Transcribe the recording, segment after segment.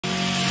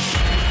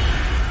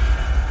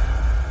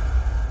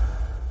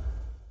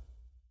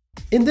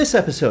In this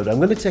episode, I'm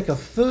going to take a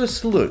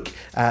first look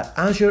at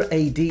Azure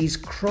AD's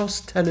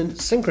cross-tenant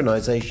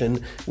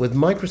synchronization with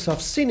Microsoft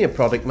Senior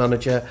Product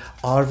Manager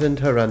Arvind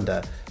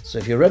Harinder. So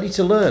if you're ready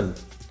to learn,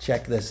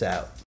 check this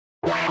out.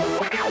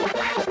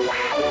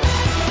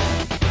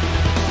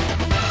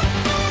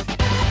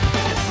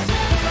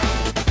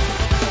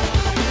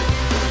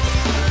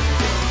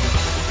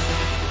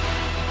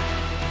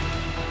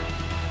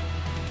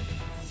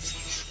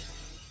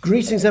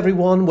 Greetings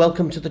everyone,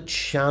 welcome to the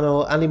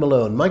channel. Andy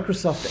Malone,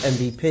 Microsoft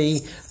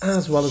MVP,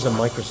 as well as a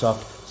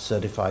Microsoft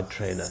certified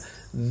trainer.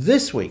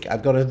 This week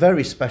I've got a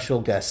very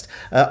special guest,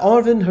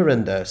 Arvind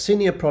Harinder,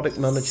 Senior Product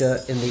Manager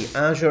in the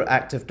Azure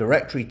Active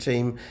Directory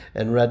Team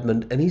in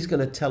Redmond, and he's going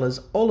to tell us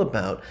all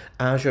about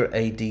Azure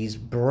AD's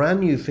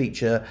brand new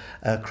feature,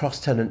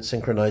 cross-tenant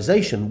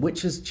synchronization,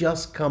 which has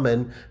just come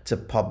in to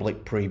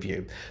public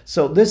preview.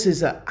 So this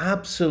is an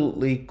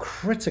absolutely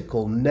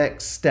critical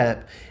next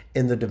step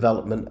in the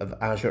development of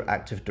Azure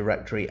Active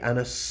Directory, and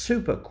a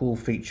super cool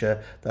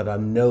feature that I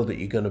know that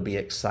you're going to be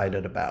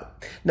excited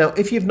about. Now,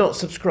 if you've not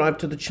subscribed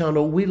to the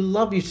channel, we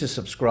love you to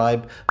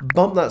subscribe.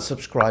 Bump that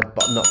subscribe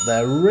button up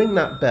there, ring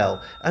that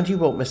bell, and you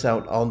won't miss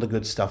out on the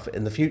good stuff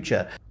in the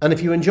future. And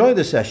if you enjoy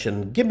the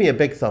session, give me a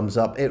big thumbs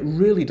up. It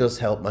really does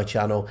help my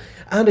channel.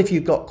 And if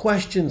you've got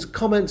questions,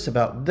 comments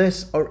about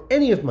this or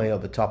any of my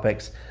other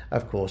topics,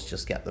 of course,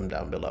 just get them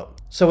down below.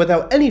 So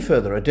without any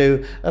further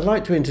ado, I'd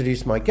like to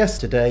introduce my guest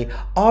today,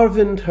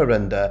 Arvind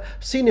Harinder,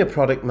 Senior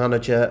Product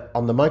Manager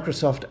on the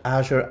Microsoft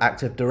Azure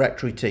Active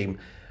Directory Team.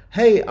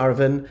 Hey,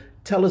 Arvind,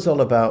 tell us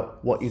all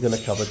about what you're going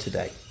to cover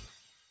today.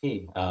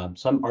 Hey,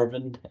 so I'm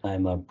Arvind.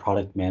 I'm a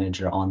product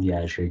manager on the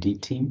Azure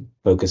AD team,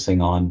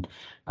 focusing on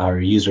our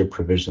user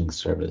provisioning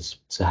service.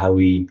 So how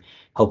we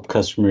help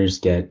customers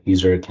get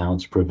user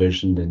accounts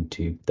provisioned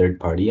into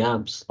third-party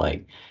apps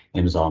like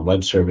Amazon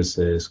Web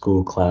Services,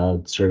 Google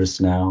Cloud,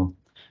 ServiceNow,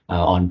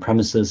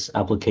 on-premises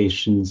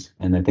applications,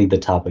 and I think the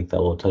topic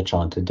that we'll touch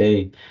on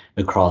today,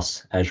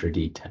 across Azure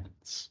AD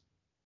tenants.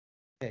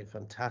 Okay,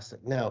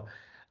 fantastic. Now,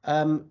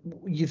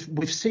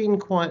 we've seen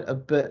quite a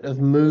bit of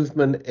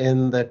movement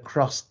in the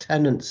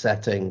cross-tenant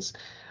settings.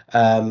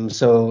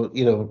 So,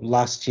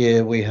 last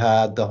year we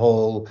had the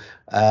whole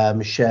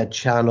shared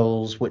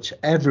channels, which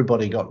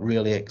everybody got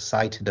really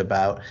excited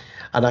about.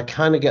 And I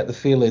kind of get the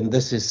feeling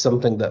this is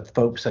something that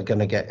folks are going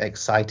to get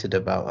excited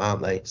about,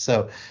 aren't they?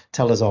 So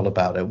tell us all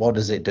about it. What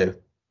does it do?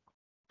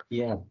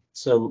 Yeah,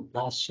 so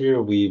last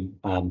year we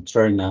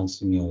started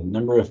announcing a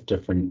number of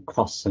different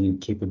cross-tenant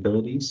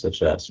capabilities,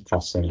 such as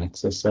cross-tenant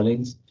access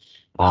settings,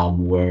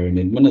 where an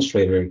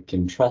administrator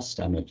can trust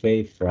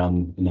MFA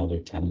from another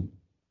tenant.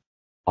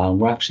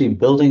 We're actually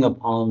building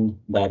upon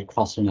that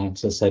cross-tenant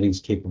access settings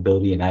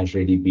capability in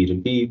Azure AD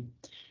B2B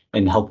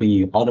and helping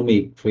you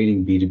automate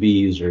creating B2B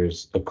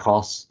users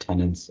across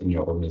tenants in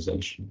your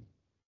organization.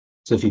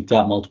 So if you've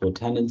got multiple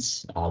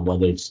tenants,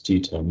 whether it's due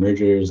to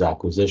mergers,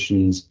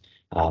 acquisitions,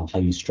 how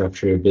you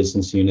structure your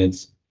business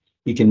units,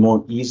 you can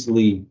more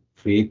easily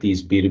create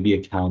these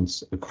B2B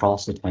accounts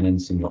across the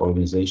tenants in your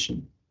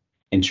organization,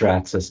 enter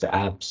access to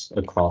apps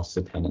across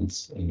the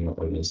tenants in your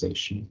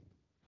organization.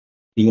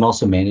 You can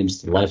also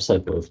manage the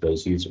lifecycle of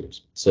those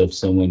users. So if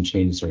someone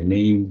changes their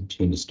name,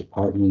 changes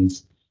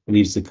departments,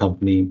 leaves the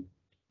company,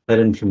 that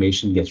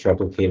information gets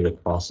replicated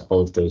across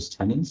all of those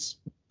tenants,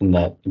 and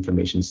that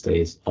information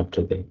stays up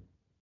to date.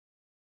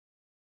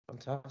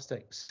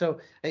 Fantastic. So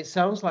it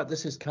sounds like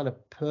this is kind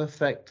of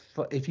perfect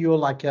for if you're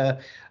like a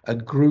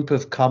group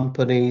of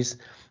companies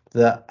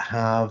that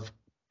have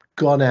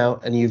gone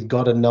out and you've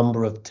got a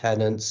number of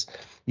tenants,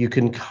 you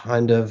can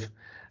kind of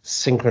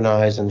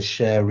synchronize and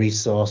share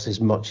resources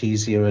much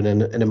easier and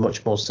in a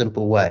much more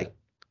simple way.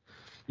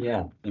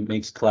 Yeah, it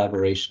makes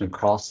collaboration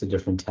across the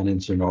different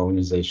tenants in your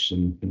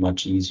organization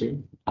much easier,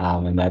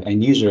 and that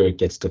end user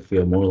gets to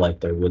feel more like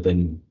they're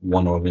within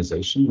one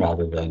organization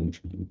rather than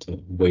trying to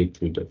wade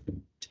through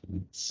different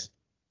tenants.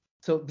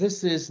 So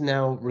this is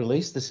now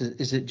released. This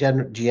is it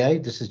GA?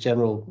 This is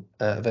general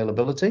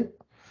availability.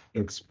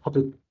 It's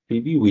public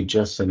preview. We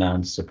just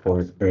announced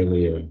support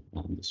earlier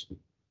this week.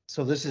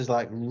 So this is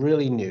like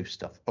really new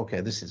stuff.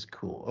 Okay, this is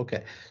cool.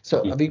 Okay,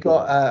 so have you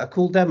got a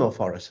cool demo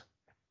for us?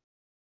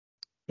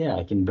 Yeah,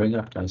 I can bring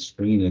up my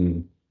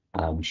screen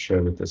and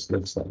share what this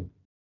looks like.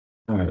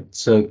 All right,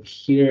 so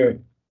here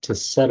to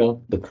set up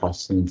the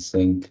cross-tenant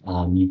sync,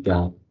 you've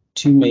got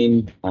two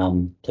main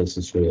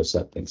places where you'll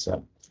set things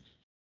up.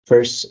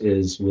 First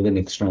is within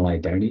external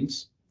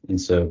identities. And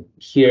so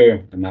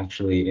here I'm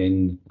actually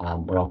in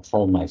what I'll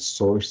call my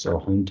source or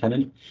home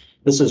tenant.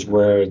 This is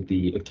where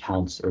the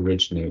accounts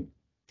originate.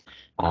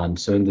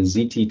 So in the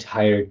ZT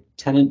Tire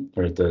tenant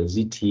or the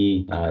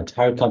ZT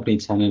Tire Company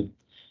tenant,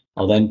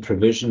 I'll then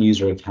provision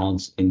user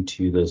accounts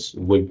into this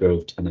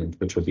Woodgrove tenant,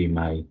 which will be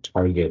my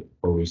target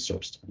or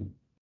resource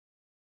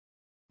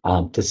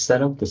tenant. To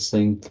set up the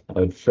sync,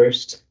 I would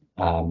first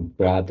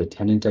grab the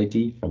tenant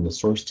ID from the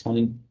source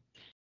tenant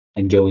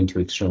and go into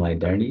external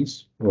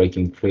identities, where I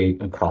can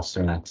create a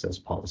cross-tenant access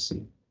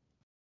policy.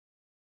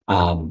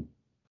 I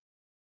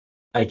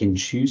can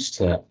choose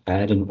to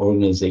add an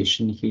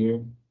organization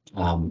here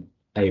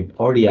I've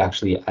already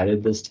actually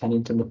added this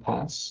tenant in the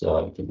past,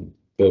 so I can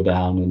go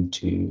down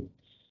into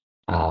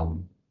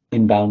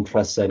inbound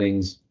trust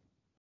settings,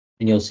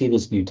 and you'll see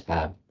this new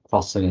tab,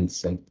 cross-tenant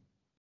sync.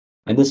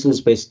 And this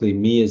is basically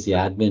me as the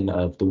admin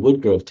of the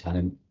Woodgrove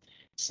tenant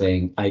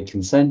saying I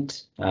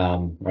consent,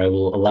 or I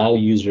will allow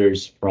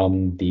users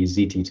from the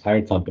ZT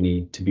Tire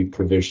Company to be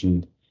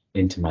provisioned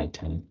into my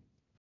tenant.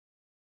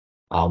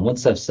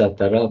 Once I've set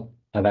that up,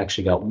 I've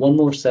actually got one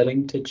more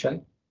setting to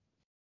check.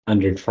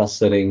 Under trust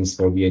settings,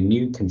 there'll be a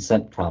new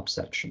consent prompt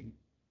section.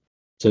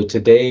 So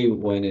today,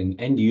 when an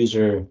end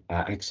user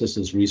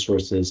accesses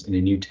resources in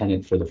a new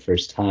tenant for the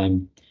first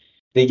time,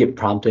 they get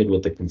prompted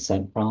with a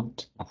consent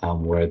prompt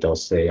where they'll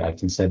say, I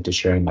consent to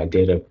sharing my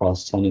data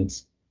across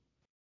tenants.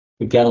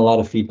 We've got a lot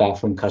of feedback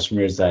from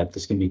customers that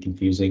this can be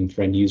confusing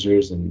for end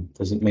users and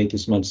doesn't make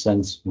as much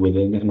sense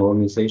within an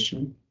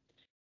organization.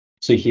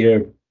 So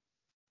here,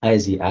 I,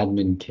 as the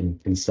admin, can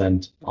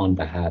consent on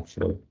behalf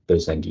of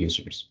those end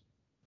users.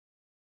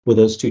 With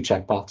those two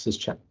checkboxes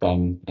checked,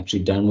 I'm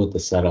actually done with the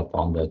setup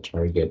on the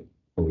target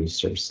or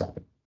research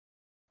side.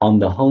 On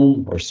the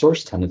home or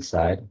source tenant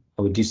side,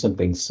 I would do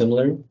something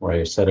similar where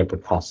I set up a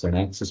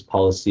cross-tenant access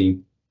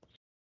policy.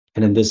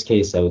 And in this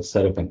case, I would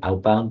set up an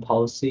outbound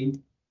policy.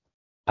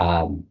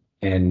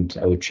 And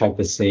I would check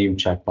the same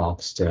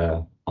checkbox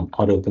to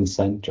auto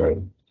consent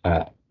or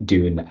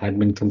do an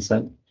admin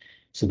consent.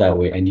 So that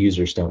way end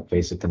users don't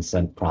face a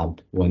consent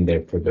prompt when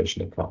they're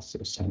provisioned across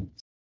those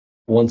tenants.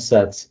 Once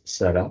that's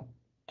set up,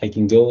 I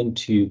can go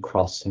into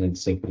cross-tenant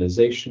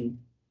synchronization,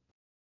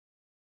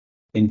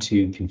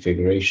 into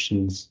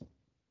configurations,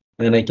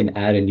 and then I can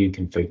add a new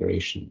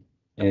configuration.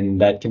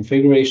 And that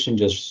configuration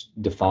just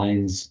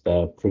defines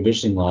the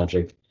provisioning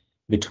logic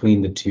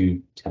between the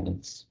two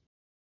tenants.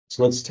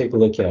 So let's take a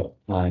look at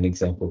an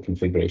example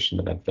configuration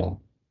that I've got.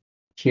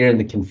 Here in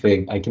the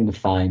config, I can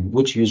define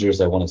which users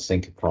I want to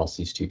sync across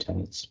these two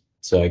tenants.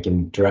 So I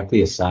can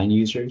directly assign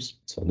users.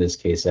 So in this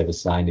case, I've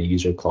assigned a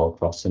user called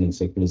cross-tenant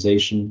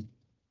synchronization,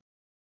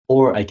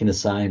 or I can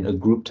assign a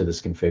group to this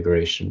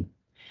configuration.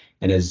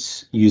 And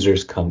as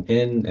users come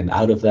in and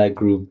out of that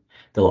group,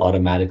 they'll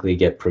automatically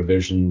get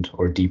provisioned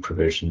or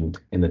deprovisioned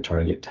in the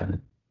target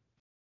tenant.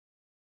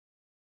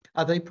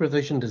 Are they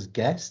provisioned as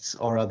guests,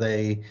 or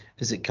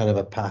is it kind of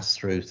a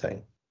pass-through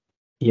thing?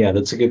 Yeah,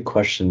 that's a good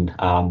question.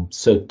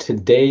 So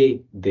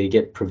today they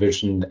get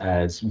provisioned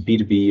as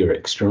B2B or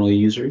external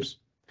users.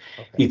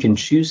 Okay. You can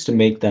choose to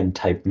make them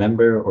type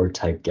member or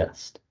type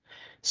guest.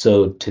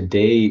 So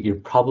today you're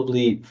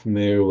probably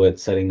familiar with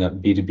setting up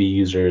B2B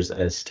users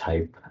as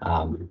type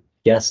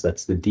guest.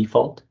 That's the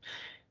default.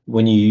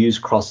 When you use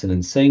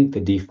cross-tenant sync, the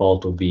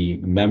default will be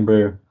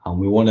member.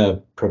 We want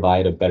to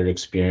provide a better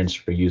experience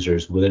for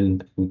users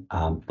within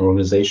an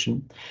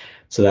organization.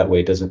 So that way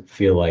it doesn't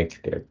feel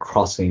like they're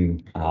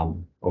crossing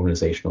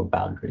organizational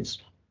boundaries.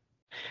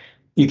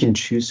 You can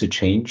choose to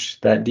change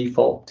that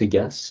default to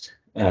guest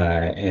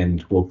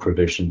and we'll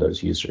provision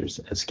those users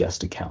as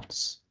guest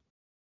accounts.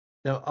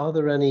 Now, are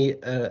there any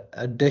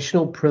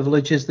additional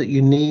privileges that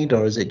you need,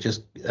 or is it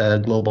just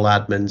global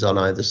admins on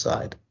either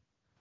side?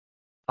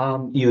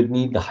 You would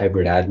need the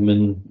hybrid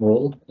admin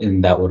role,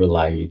 and that would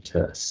allow you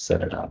to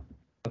set it up.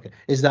 Okay.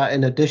 Is that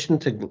in addition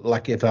to,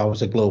 like, if I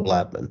was a global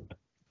admin?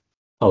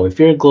 Oh, if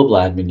you're a global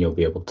admin, you'll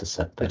be able to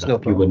set that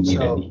up. You wouldn't need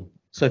any.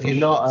 So if you're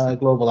not a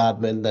global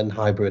admin, then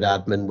hybrid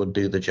admin would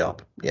do the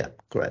job. Yeah,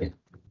 great. Yeah.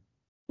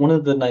 One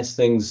of the nice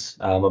things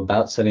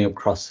about setting up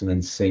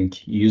cross-tenant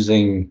sync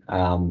using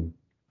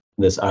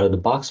this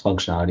out-of-the-box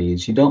functionality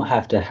is you don't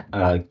have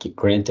to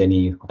grant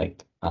any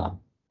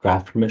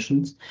graph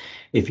permissions.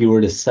 If you were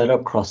to set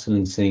up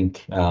cross-tenant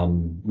sync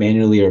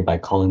manually or by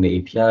calling the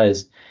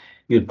APIs,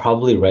 you'd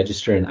probably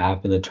register an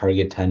app in the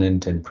target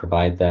tenant and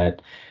provide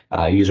that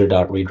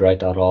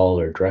user.readwrite.all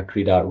or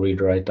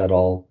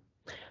directory.readwrite.all.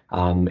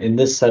 In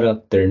this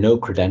setup, there are no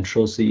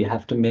credentials that you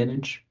have to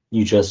manage.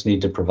 You just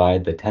need to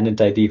provide the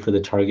tenant ID for the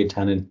target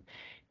tenant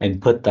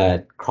and put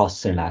that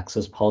cross-tenant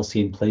access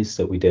policy in place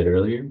that we did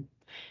earlier.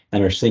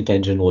 And our sync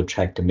engine will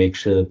check to make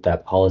sure that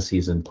that policy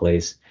is in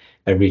place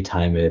every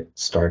time it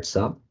starts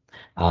up.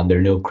 There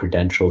are no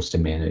credentials to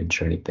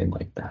manage or anything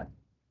like that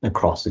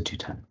across the two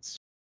tenants.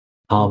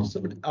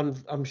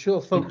 I'm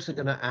sure folks are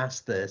going to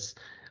ask this.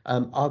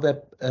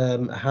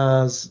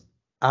 Has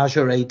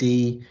Azure AD,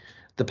 the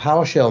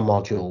PowerShell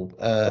module,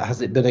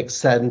 has it been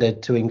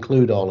extended to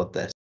include all of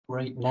this?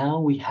 Right now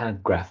we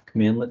have graph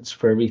commandlets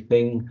for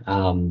everything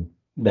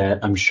that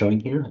I'm showing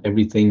here.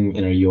 Everything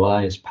in our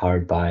UI is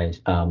powered by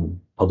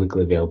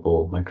publicly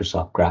available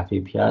Microsoft Graph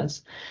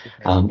APIs.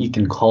 Okay. You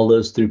can call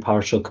those through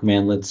PowerShell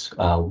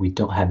commandlets. We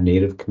don't have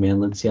native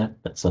commandlets yet.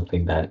 That's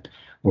something that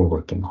we're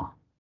working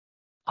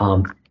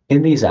on.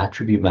 In these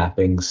attribute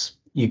mappings,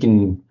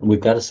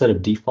 we've got a set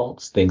of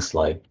defaults, things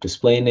like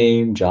display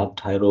name, job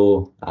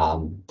title,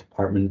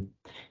 department.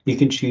 You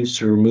can choose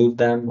to remove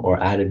them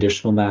or add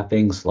additional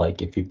mappings,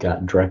 like if you've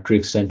got directory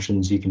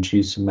extensions, you can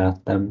choose to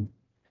map them.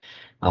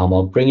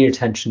 I'll bring your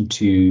attention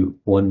to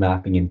one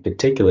mapping in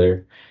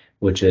particular,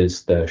 which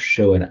is the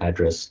show an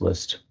address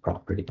list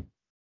property.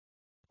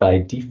 By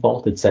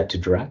default, it's set to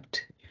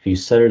direct. If you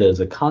set it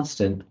as a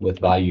constant with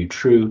value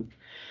true,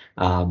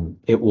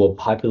 it will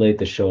populate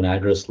the shown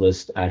address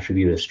list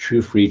attribute as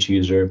true for each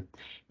user,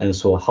 and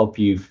this will help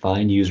you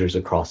find users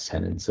across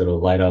tenants. It'll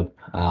light up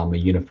a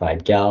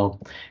unified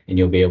gal, and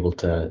you'll be able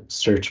to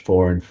search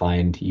for and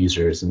find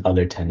users and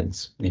other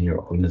tenants in your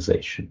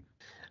organization.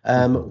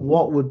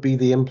 What would be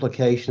the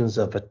implications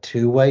of a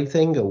two-way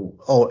thing,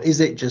 or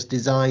is it just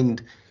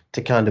designed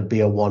to kind of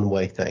be a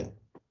one-way thing?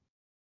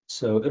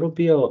 So it'll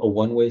be a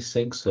one-way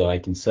sync, so I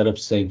can set up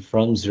sync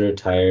from Zero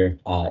Tire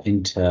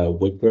into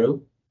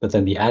Woodgrove, but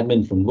then the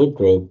admin from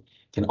Woodgrove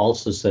can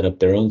also set up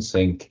their own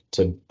sync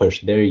to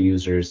push their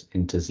users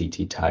into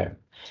ZT Tire.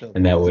 So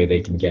And that way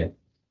they can get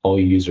all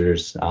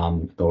users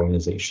in the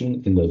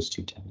organization in those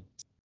two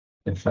tenants.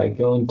 If I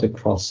go into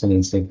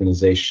cross-tenant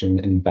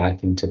synchronization and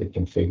back into the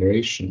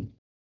configuration,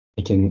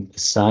 I can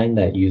assign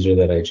that user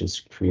that I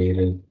just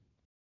created.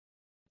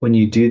 When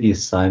you do the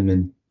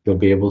assignment, you'll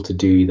be able to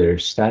do either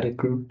static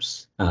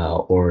groups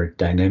or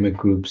dynamic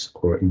groups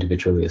or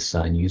individually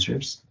assigned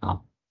users. For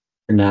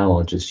now,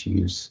 I'll just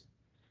use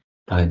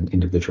an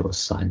individual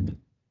assignment.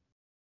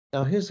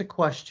 Now, here's a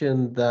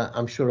question that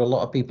I'm sure a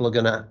lot of people are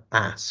going to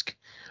ask.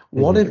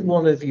 What if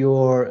one of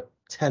your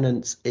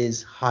tenants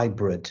is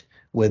hybrid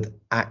with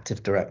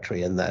Active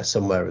Directory in there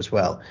somewhere as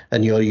well,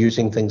 and you're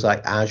using things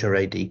like Azure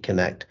AD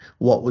Connect?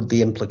 What would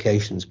the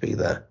implications be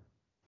there?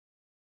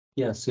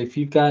 Yeah, so if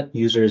you've got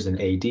users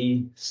in AD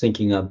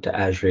syncing up to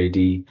Azure AD,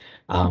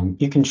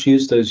 you can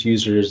choose those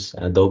users.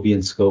 They'll be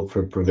in scope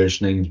for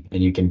provisioning,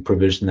 and you can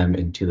provision them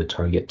into the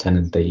target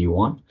tenant that you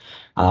want.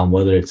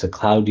 Whether it's a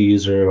cloud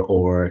user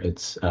or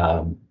it's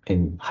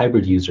in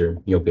hybrid user,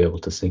 you'll be able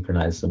to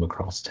synchronize them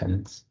across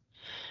tenants.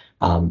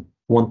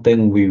 One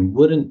thing we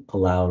wouldn't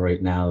allow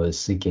right now is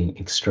syncing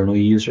external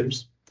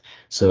users.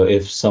 So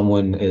if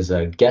someone is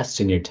a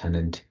guest in your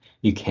tenant,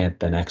 you can't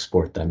then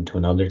export them to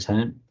another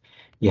tenant.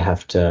 You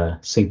have to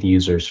sync the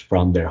users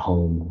from their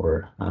home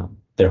or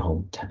their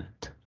home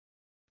tenant.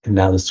 And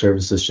now the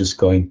service is just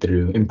going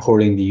through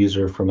importing the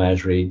user from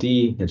Azure AD.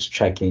 It's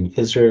checking,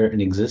 is there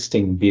an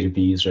existing B2B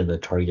user in the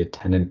target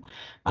tenant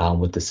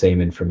with the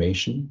same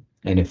information?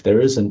 And if there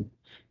isn't,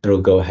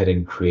 it'll go ahead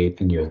and create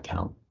a new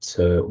account.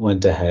 So it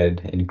went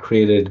ahead and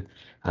created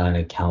an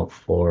account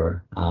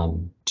for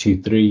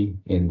 2-3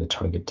 in the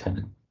target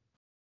tenant.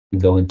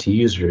 And go into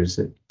users.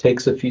 It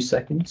takes a few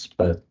seconds,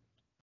 but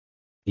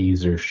the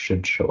user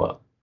should show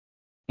up.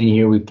 And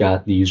here we've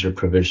got the user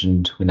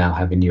provisioned. We now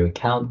have a new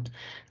account.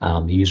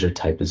 The user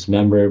type is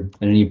member, and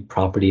any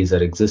properties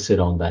that existed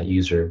on that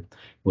user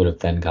would have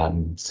then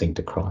gotten synced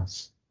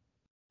across.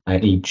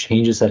 Any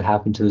changes that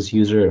happen to this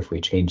user, if we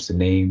change the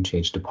name,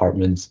 change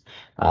departments,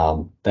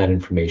 that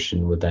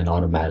information would then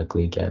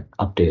automatically get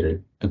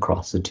updated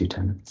across the two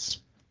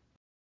tenants.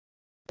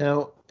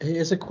 Now,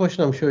 here's a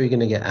question I'm sure you're going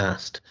to get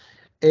asked.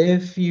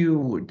 If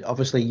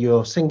obviously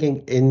you're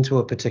syncing into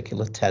a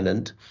particular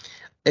tenant,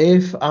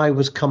 if I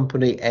was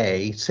company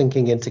A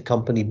syncing into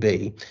company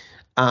B,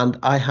 and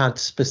I had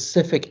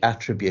specific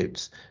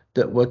attributes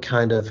that were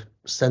kind of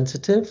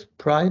sensitive,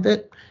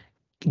 private,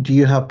 do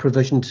you have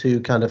provision to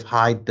kind of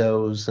hide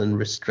those and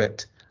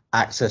restrict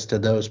access to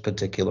those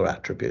particular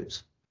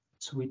attributes?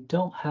 So we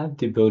don't have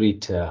the ability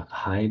to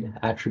hide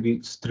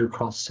attributes through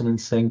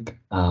cross-tenant sync.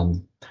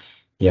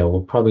 Yeah,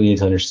 we'll probably need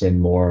to understand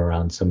more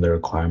around some of the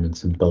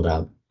requirements and build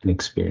out an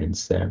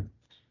experience there.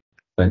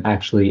 But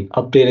actually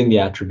updating the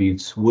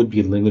attributes would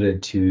be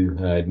limited to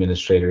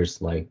administrators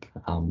like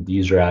the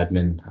user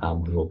admin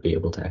who will be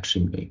able to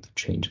actually make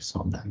changes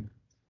on them.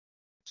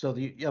 So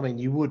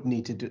you would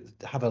need to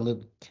have a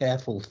little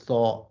careful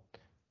thought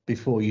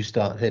before you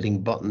start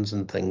hitting buttons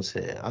and things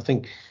here. I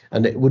think,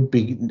 and it would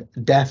be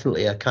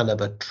definitely a kind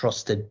of a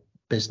trusted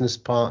business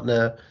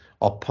partner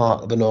or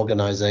part of an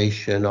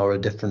organization or a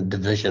different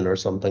division or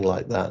something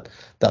like that.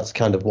 That's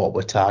kind of what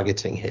we're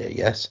targeting here,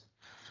 yes?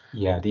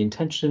 Yeah, the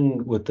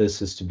intention with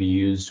this is to be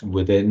used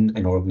within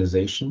an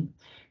organization.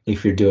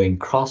 If you're doing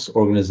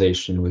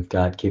cross-organization, we've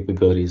got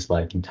capabilities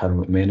like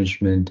entitlement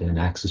management and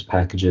access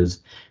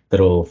packages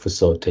that'll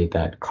facilitate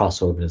that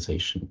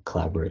cross-organization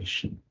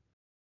collaboration.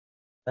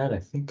 I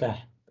think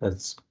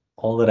that's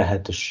all that I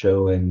had to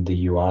show in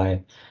the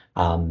UI.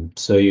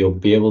 So you'll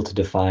be able to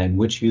define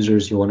which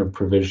users you want to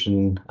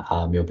provision.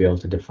 You'll be able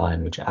to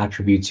define which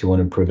attributes you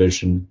want to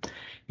provision.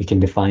 You can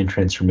define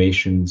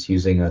transformations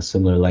using a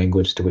similar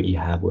language to what you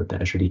have with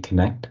Azure AD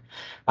Connect.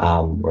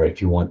 Or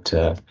if you want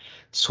to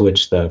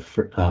switch the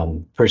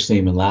first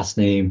name and last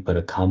name, put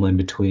a comma in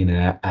between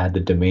and add the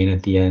domain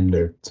at the end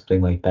or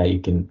something like that, you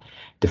can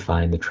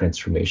define the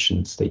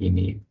transformations that you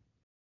need.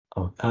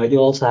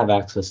 You'll also have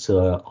access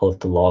to all of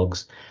the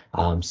logs,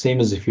 same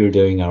as if you're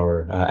doing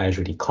our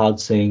Azure AD Cloud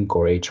Sync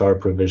or HR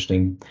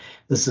provisioning.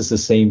 This is the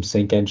same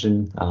sync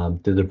engine.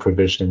 Through the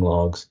provisioning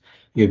logs,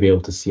 you'll be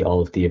able to see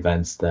all of the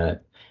events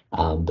that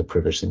the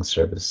provisioning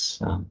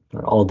service,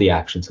 or all the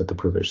actions that the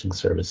provisioning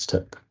service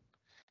took.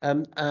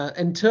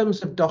 In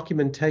terms of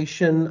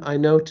documentation, I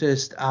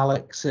noticed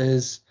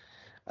Alex's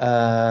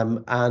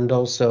and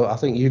also I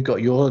think you've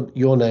got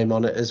your name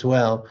on it as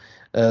well.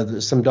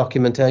 Some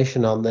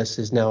documentation on this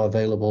is now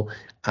available,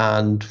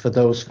 and for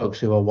those folks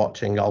who are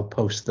watching, I'll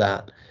post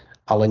that.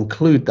 I'll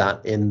include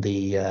that in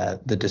the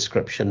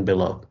description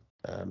below.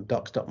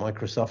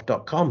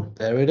 Docs.microsoft.com.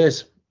 There it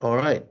is. All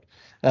right.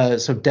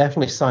 So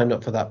definitely sign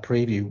up for that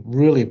preview.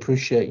 Really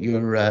appreciate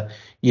your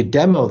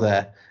demo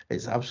there.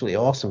 It's absolutely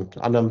awesome,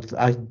 and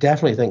I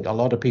definitely think a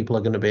lot of people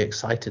are going to be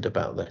excited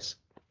about this.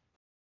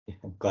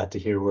 I'm glad to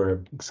hear.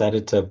 We're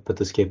excited to put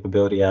this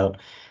capability out.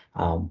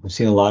 We've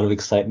seen a lot of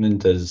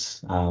excitement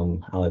as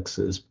Alex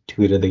has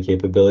tweeted the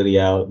capability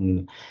out,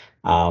 and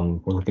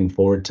we're looking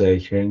forward to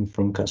hearing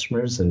from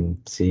customers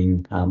and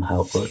seeing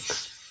how it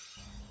works.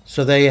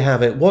 So there you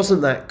have it.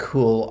 Wasn't that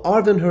cool?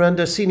 Arvind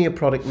Harinder, Senior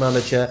Product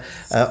Manager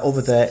over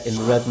there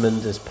in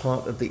Redmond as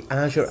part of the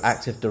Azure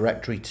Active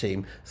Directory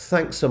team.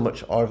 Thanks so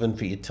much, Arvind,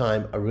 for your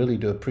time. I really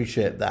do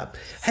appreciate that.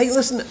 Hey,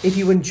 listen, if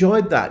you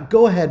enjoyed that,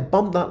 go ahead,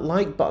 bump that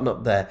like button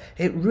up there.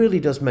 It really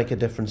does make a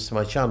difference to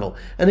my channel.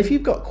 And if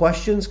you've got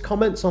questions,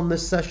 comments on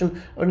this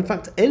session, or in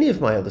fact any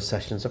of my other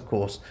sessions, of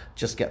course,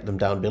 just get them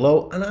down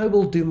below and I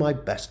will do my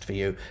best for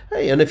you.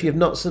 Hey, and if you've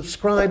not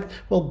subscribed,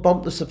 well,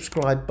 bump the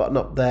subscribe button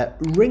up there,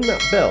 ring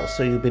that bell,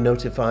 so you'll be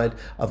notified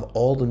of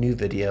all the new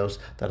videos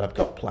that I've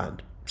got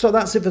planned. So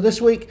that's it for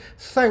this week.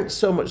 Thanks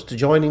so much for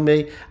joining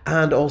me,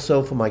 and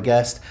also for my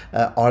guest,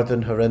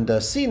 Arvind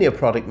Harinder, Senior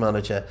Product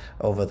Manager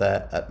over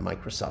there at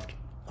Microsoft.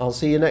 I'll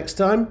see you next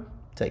time.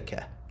 Take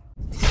care.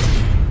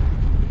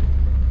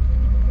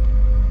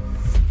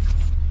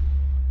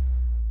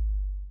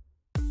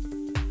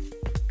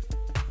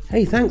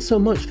 Hey, thanks so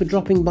much for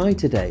dropping by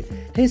today.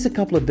 Here's a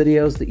couple of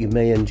videos that you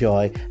may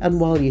enjoy, and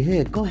while you're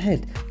here, go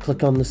ahead,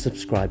 click on the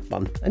subscribe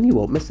button and you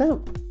won't miss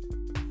out.